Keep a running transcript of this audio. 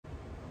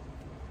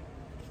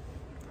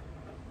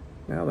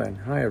Now then,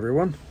 hi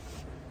everyone.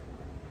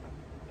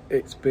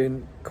 It's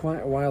been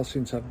quite a while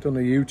since I've done a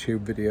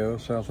YouTube video,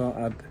 so I thought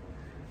I'd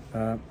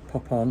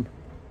pop on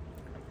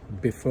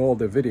before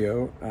the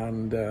video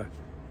and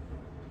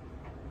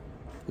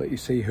let you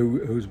see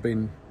who's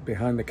been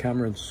behind the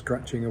camera and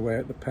scratching away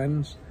at the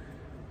pens.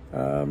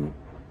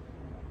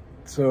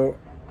 So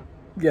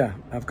yeah,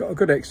 I've got a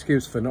good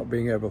excuse for not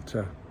being able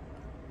to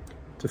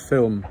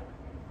film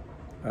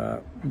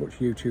much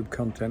YouTube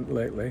content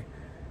lately.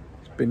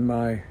 It's been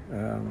my,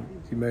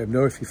 you may have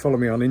known if you follow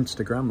me on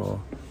Instagram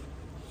or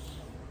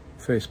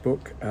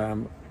Facebook,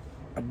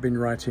 I've been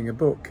writing a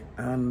book,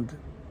 and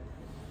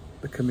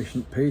the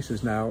commissioned piece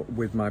is now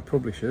with my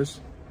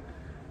publishers.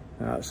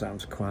 That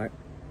sounds quite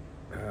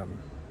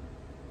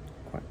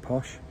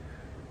posh.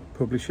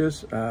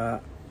 Publishers,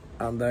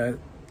 and they're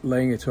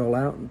laying it all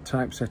out and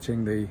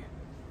typesetting the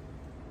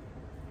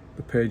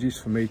pages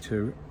for me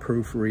to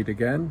proofread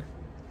again.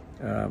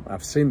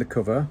 I've seen the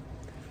cover,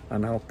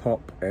 and I'll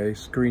pop a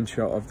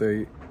screenshot of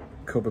the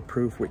cover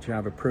proof which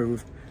I've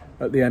approved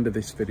at the end of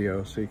this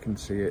video so you can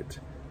see it.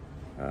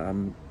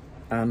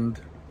 And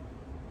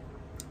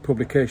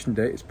publication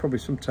date is probably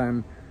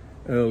sometime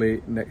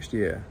early next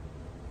year.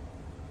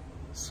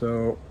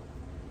 So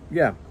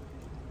yeah,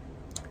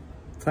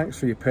 thanks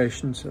for your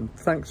patience, and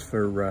thanks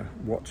for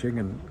watching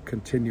and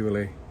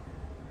continually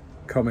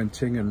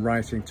commenting and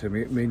writing to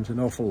me. It means an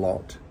awful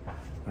lot.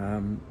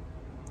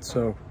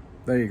 So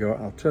there you go.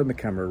 I'll turn the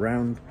camera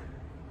around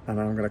and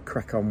I'm going to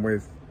crack on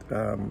with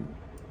a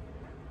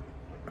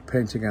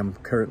painting I'm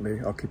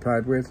currently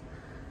occupied with.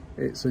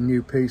 It's a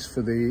new piece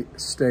for the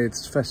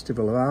Staithes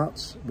Festival of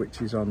Arts,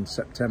 which is on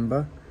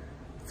September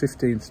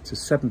 15th to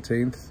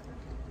 17th.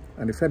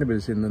 And if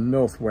anybody's in the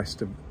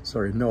northeast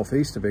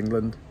of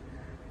England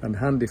and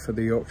handy for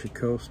the Yorkshire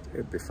coast,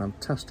 it'd be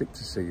fantastic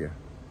to see you.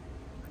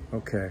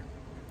 Okay,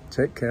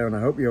 take care, and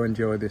I hope you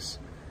enjoy this.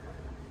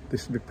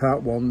 This will be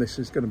part one. This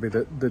is going to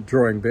be the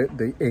drawing bit,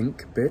 the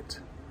ink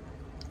bit.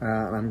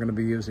 And I'm going to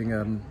be using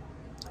a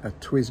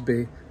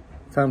TWSBI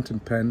fountain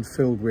pen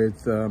filled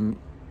with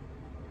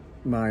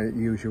my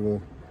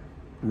usual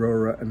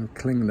Rohrer and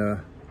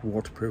Klingner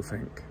waterproof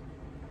ink.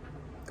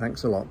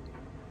 Thanks a lot.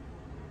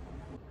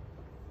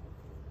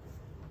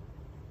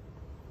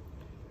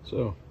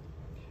 So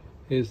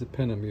here's the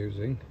pen I'm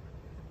using.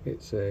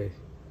 It's a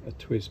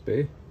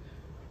TWSBI,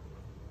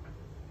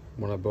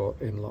 one I bought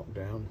in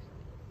lockdown,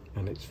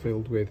 and it's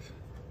filled with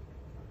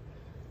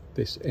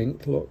this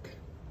ink, look,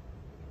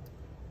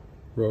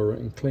 Rohrer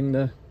and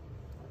Klingner.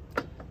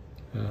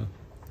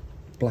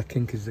 Black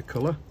ink is the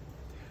colour.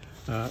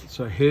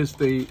 So here's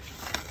the,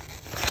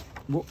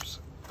 whoops,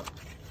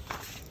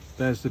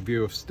 there's the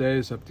view of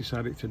Staithes I've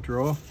decided to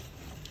draw.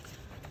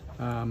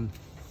 And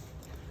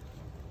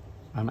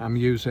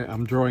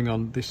I'm drawing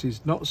on, this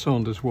is not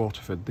Saunders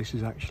Waterford, this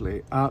is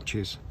actually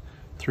Arches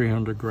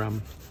 300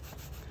 gram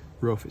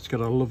rough. It's got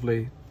a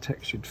lovely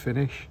textured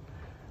finish.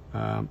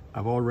 I've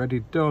already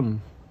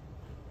done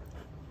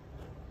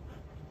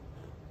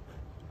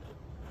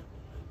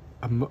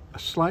a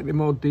slightly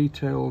more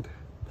detailed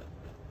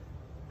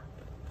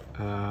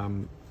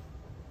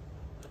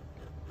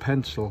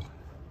pencil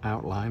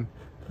outline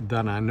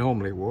than I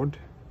normally would,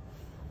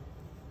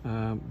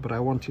 but I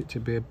want it to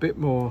be a bit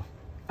more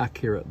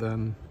accurate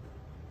than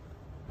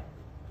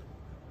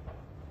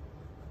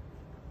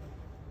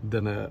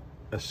a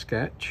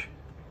sketch.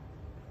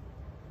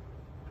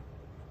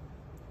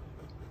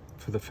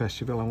 For the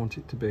festival, I want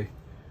it to be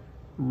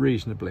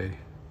reasonably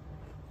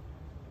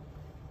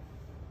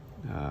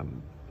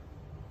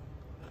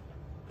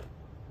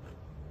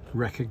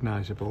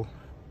recognizable.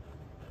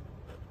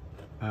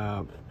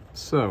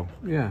 So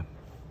yeah,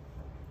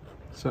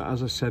 so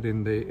as I said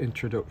in the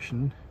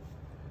introduction,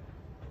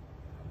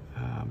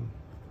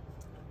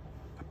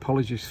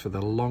 apologies for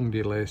the long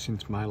delay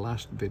since my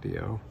last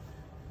video,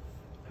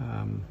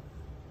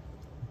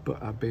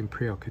 but I've been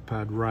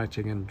preoccupied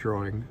writing and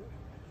drawing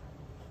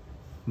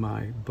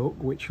my book,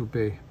 which will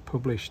be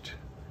published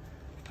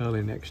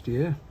early next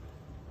year,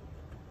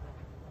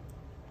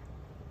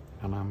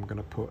 and I'm going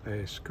to put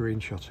a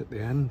screenshot at the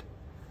end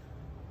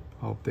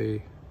of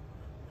the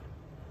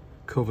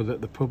cover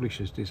that the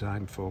publishers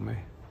designed for me.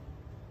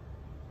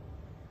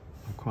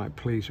 I'm quite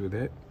pleased with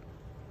it.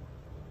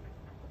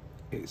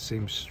 It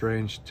seems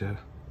strange to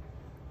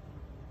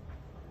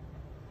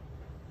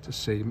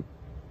see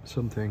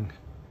something.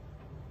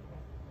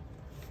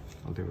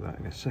 I'll do that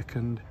in a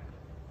second.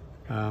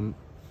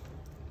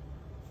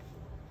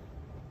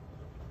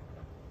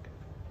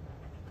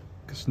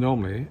 Because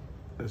normally,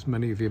 as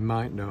many of you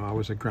might know, I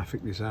was a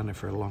graphic designer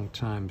for a long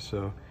time,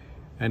 so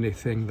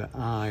anything that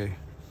I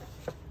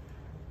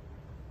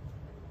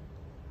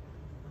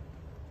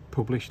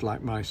published,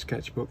 like my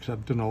sketchbooks,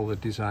 I've done all the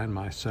design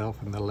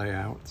myself and the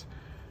layout,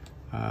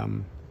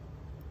 and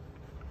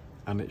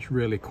it's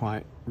really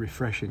quite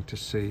refreshing to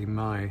see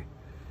my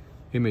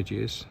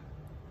images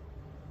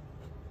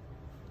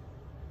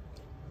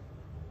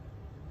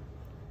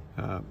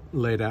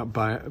laid out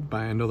by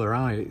another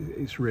eye.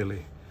 It's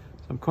really,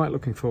 I'm quite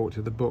looking forward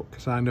to the book,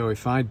 because I know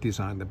if I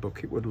designed the book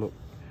it would look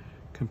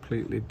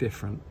completely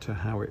different to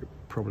how it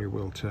probably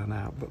will turn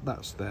out, but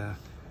that's there.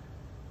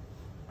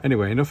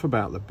 Anyway, enough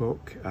about the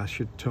book. I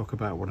should talk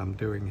about what I'm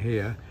doing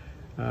here.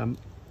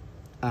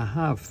 I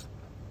have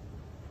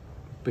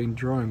been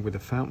drawing with a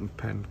fountain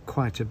pen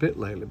quite a bit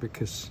lately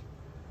because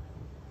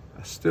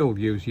I still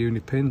use uni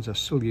pins, I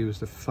still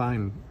use the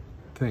fine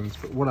things,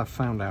 but what I've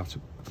found out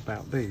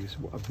about these,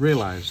 what I've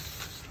realised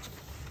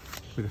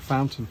with a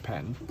fountain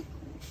pen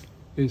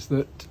is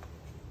that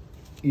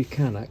you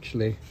can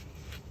actually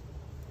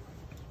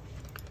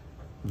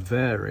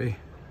vary.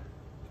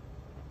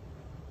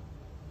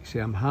 You see,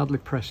 I'm hardly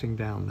pressing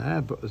down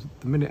there, but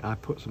the minute I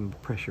put some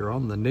pressure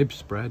on, the nib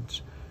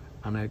spreads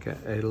and I get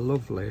a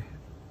lovely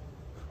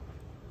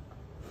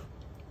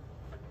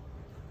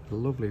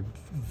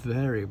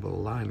variable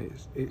line.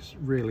 It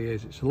really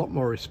is. It's a lot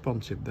more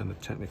responsive than a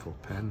technical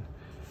pen.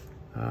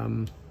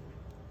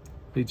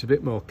 Needs a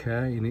bit more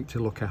care. You need to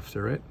look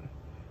after it.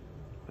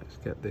 Let's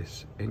get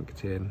this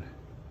inked in.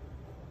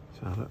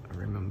 So I don't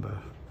remember.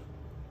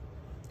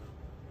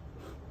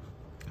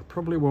 I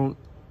probably won't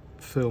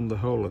film the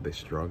whole of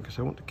this drawing because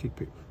I want to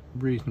keep it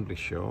reasonably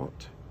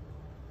short.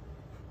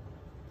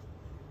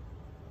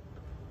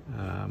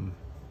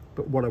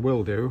 But what I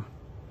will do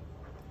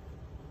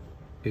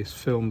is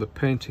film the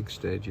painting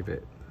stage of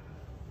it.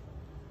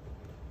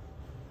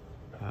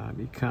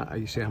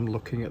 You see, I'm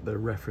looking at the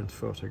reference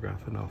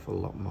photograph an awful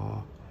lot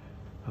more,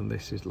 and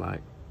this is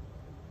like,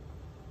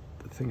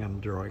 the thing I'm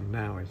drawing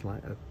now is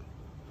like a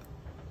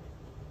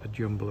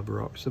jumble of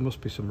rocks. There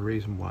must be some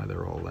reason why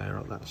they're all there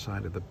at that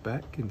side of the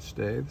beck in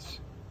Staithes.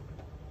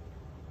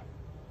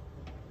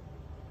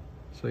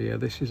 So yeah,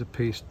 this is a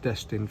piece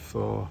destined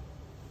for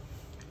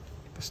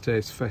the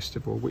Staithes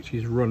Festival, which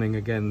is running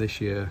again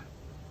this year,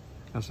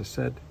 as I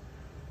said,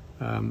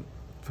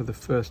 for the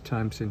first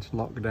time since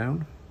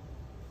lockdown.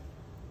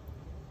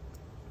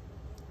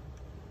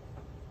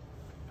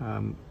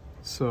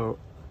 So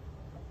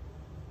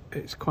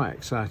it's quite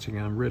exciting.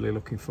 I'm really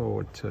looking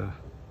forward to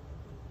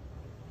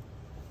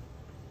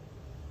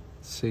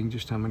seeing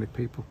just how many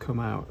people come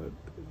out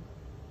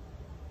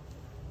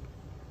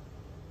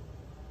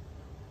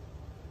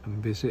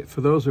and visit.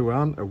 For those who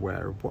aren't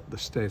aware of what the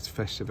Staithes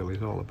Festival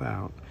is all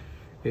about,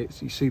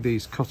 you see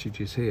these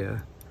cottages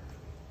here.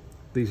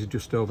 These are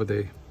just over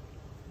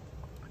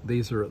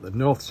these are at the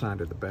north side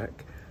of the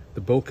beck.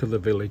 The bulk of the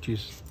village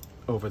is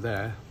over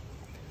there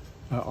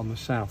on the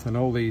south, and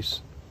all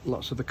these,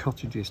 lots of the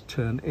cottages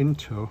turn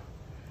into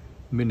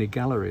mini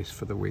galleries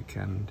for the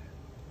weekend.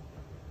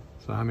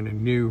 So I'm in a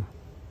new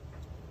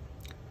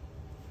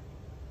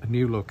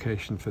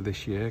location for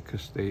this year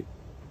because the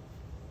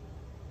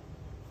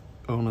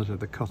owners of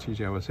the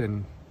cottage I was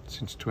in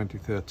since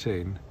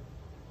 2013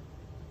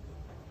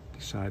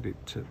 decided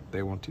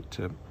they wanted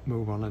to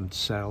move on and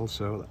sell,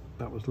 so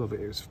that was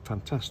lovely. It was a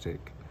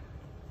fantastic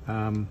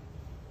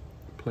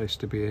place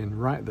to be in,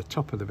 right at the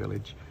top of the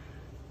village,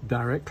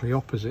 directly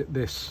opposite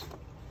this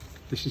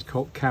is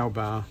called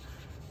Cowbar,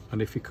 and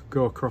if you could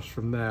go across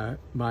from there,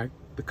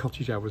 the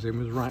cottage I was in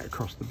was right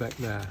across the beck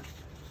there.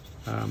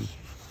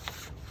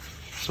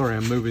 Sorry,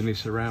 I'm moving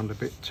this around a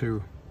bit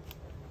too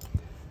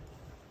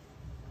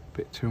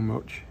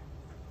much.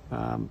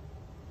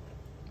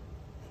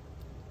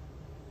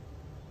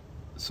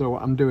 So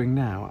what I'm doing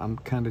now, I'm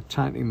kind of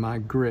tightening my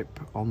grip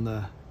on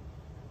the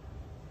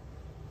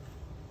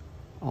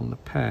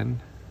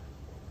pen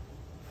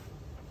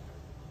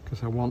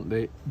because I want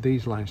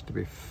these lines to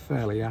be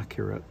fairly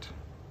accurate.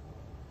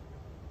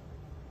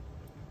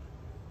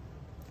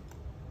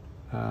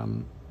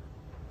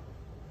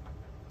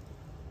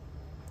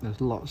 There's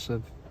lots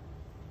of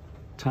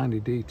tiny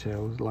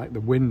details like the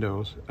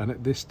windows, and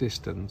at this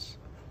distance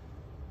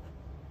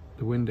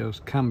the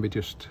windows can be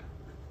just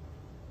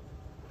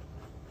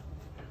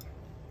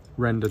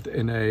rendered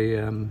in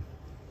a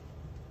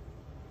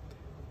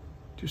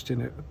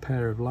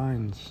pair of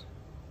lines,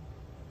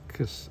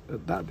 because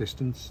at that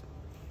distance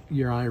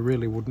your eye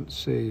really wouldn't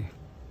see.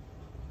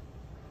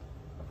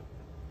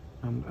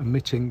 I'm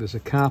omitting, there's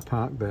a car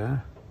park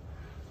there,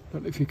 I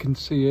don't know if you can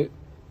see it.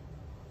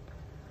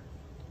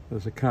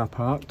 There's a car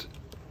parked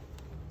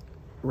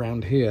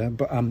around here,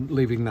 but I'm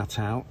leaving that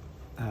out.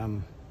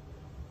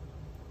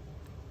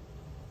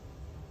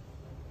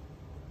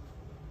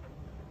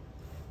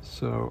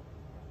 So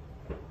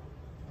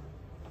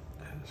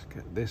let's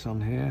get this on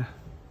here.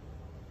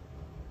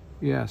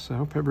 Yes, I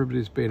hope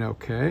everybody's been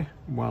okay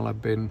while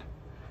I've been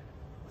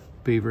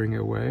beavering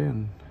away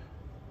and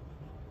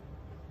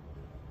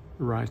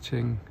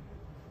writing.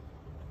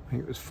 I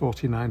think it was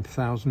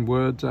 49,000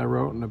 words I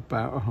wrote and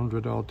about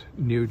 100 odd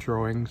new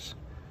drawings,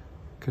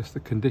 because the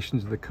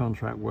conditions of the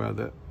contract were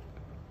that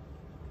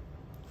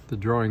the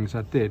drawings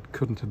I did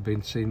couldn't have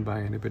been seen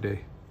by anybody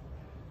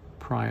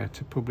prior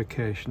to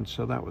publication,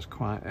 so that was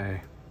quite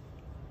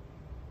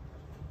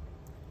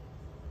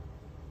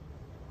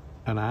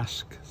an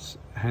ask,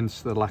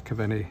 hence the lack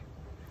of any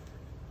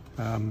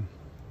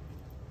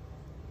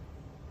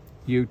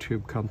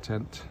YouTube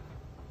content.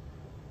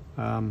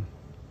 So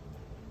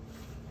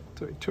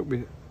it took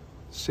me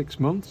 6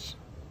 months.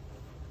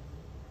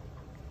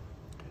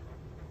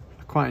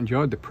 I quite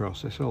enjoyed the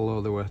process,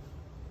 although there were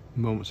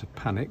moments of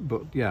panic,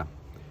 but yeah.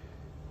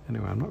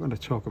 Anyway, I'm not going to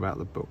talk about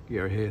the book.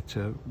 You're here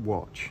to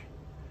watch.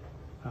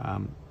 I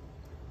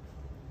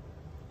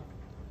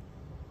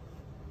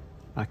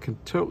can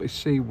totally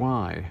see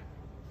why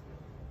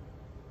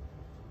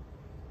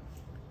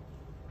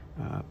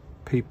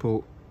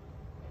people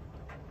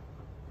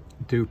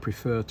do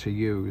prefer to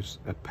use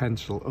a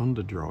pencil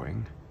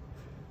underdrawing,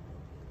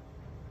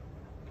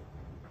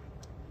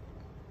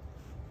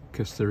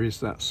 because there is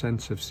that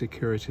sense of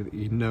security that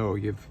you know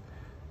you've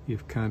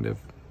kind of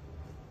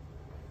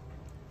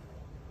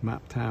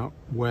mapped out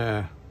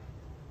where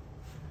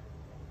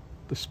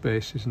the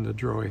spaces and the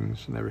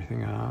drawings and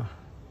everything are.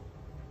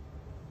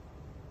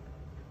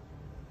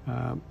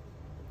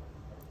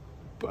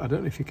 But I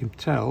don't know if you can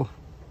tell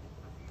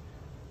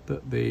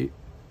that the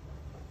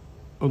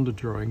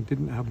underdrawing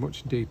didn't have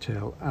much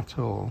detail at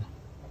all.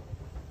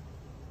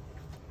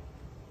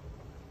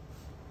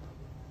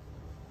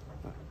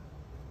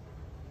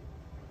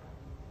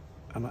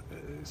 And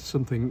it's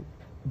something,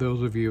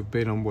 those of you who've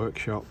been on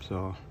workshops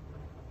or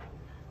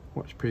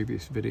watched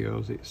previous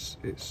videos,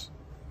 it's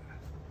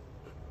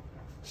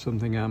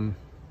something right,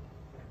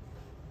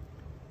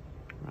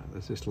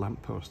 there's this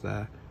lamppost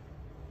there.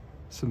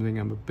 Something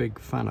I'm a big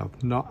fan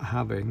of, not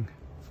having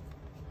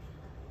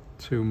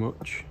too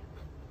much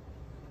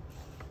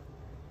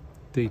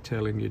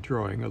detail in your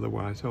drawing,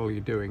 otherwise all you're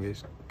doing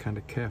is kind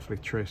of carefully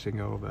tracing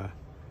over.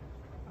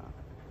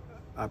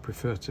 I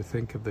prefer to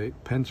think of the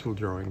pencil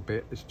drawing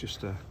bit as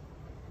just a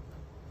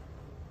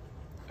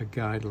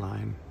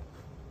guideline.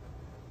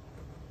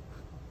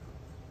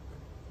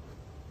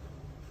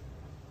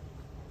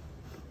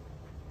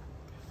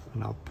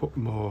 And I'll put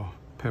more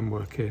pen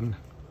work in,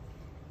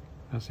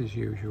 as is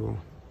usual,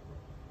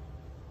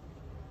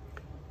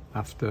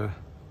 after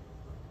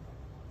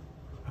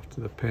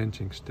the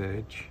painting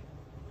stage.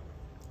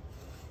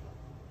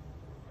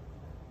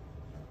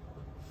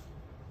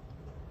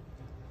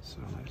 So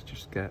let's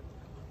just get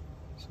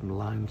some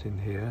lines in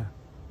here.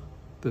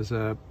 There's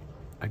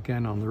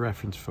again on the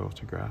reference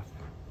photograph,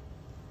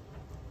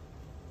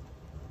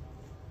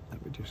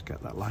 let me just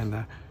get that line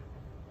there,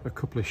 a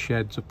couple of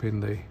sheds up in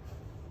the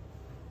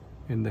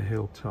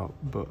hilltop,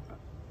 but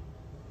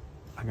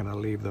I'm going to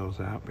leave those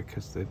out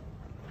because they,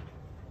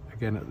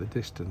 again, at the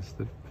distance,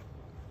 they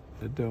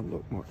don't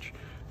look much.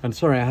 And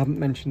sorry, I haven't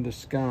mentioned the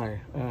sky,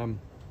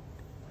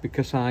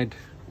 because let's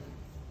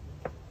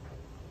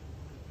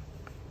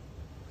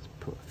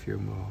put a few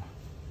more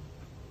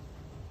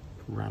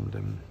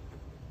random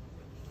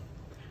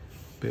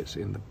bits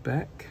in the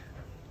back.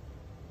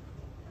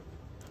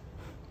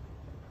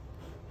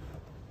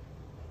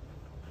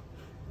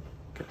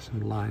 Get some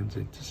lines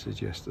in to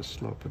suggest the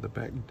slope of the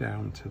back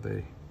down to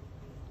the...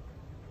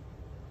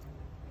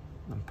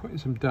 I'm putting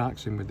some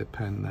darks in with the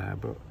pen there,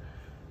 but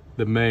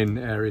the main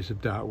areas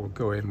of dark will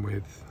go in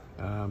with,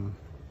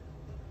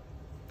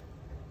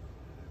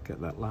 get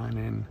that line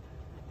in,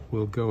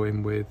 will go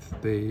in with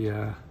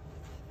the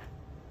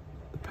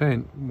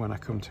paint when I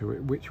come to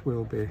it, which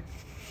will be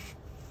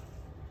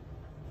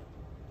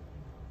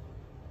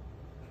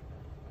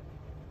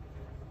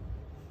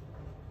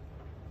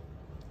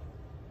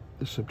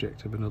the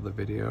subject of another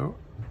video.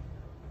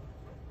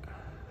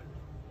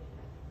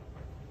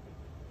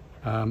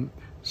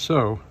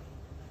 So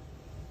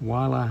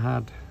while I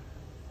had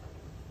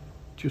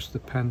just the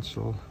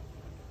pencil,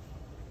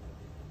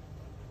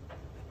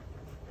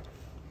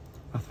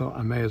 I thought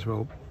I may as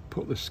well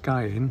put the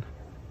sky in,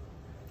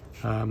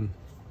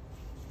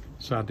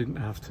 so I didn't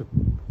have to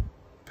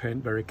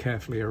paint very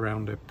carefully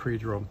around a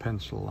pre-drawn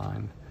pencil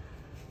line.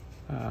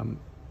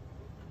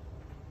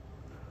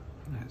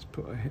 Let's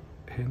put a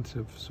hint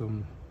of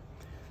some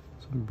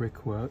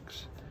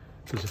brickworks.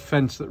 There's a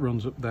fence that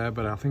runs up there,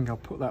 but I think I'll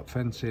put that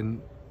fence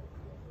in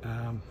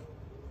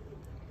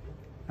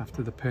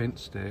after the paint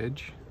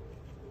stage.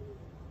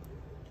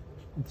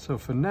 And so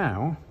for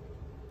now,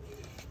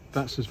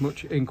 that's as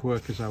much ink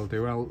work as I'll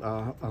do.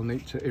 I'll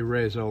need to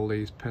erase all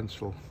these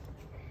pencil.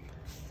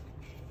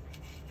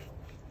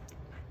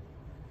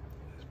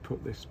 Let's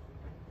put this,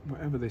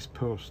 whatever this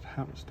post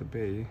happens to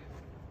be.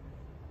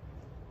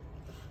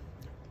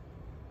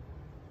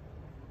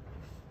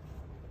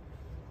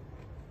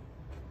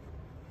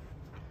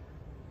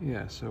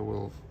 Yeah,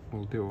 so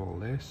we'll do all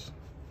this.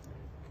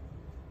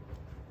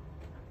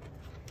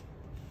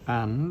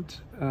 And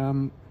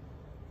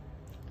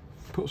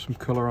put some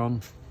colour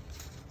on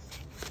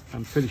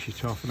and finish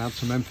it off and add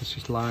some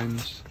emphasis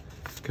lines,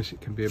 because it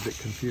can be a bit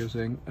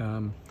confusing.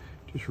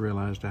 Just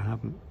realised I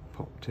haven't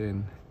popped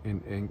in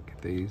ink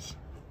these.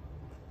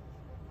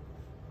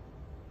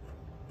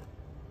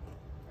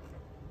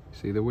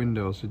 See, the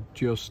windows are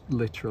just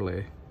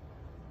literally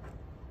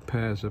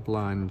pairs of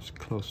lines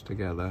close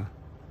together.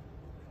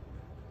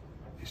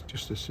 It's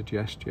just a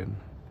suggestion.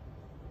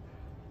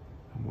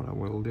 And what I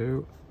will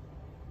do,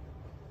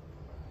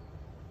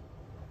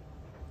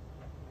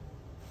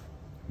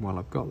 while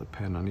I've got the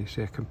pen on, you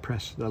see I can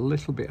press it a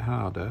little bit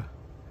harder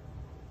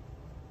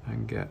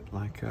and get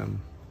like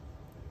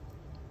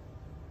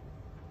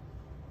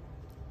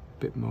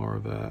bit more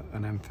of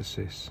an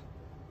emphasis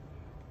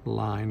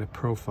line, a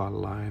profile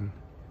line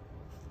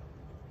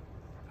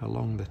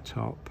along the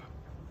top,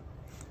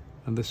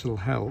 and this will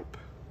help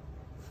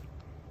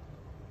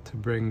to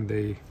bring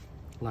the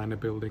line of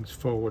buildings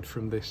forward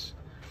from this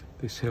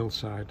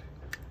hillside,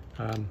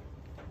 and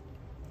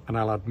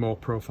I'll add more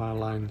profile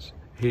lines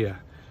here.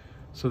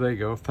 So there you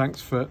go.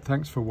 Thanks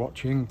for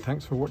watching.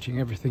 Thanks for watching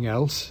everything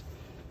else,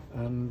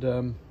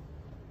 and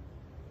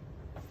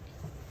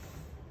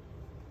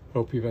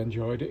hope you've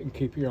enjoyed it, and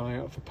keep your eye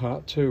out for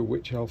part 2,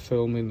 which I'll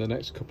film in the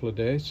next couple of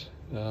days.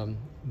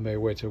 May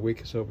wait a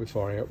week or so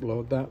before I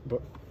upload that,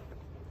 but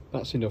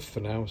that's enough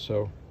for now.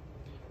 So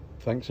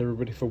thanks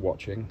everybody for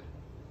watching.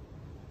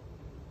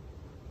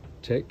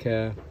 Take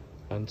care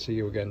and see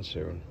you again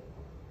soon.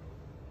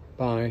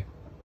 Bye.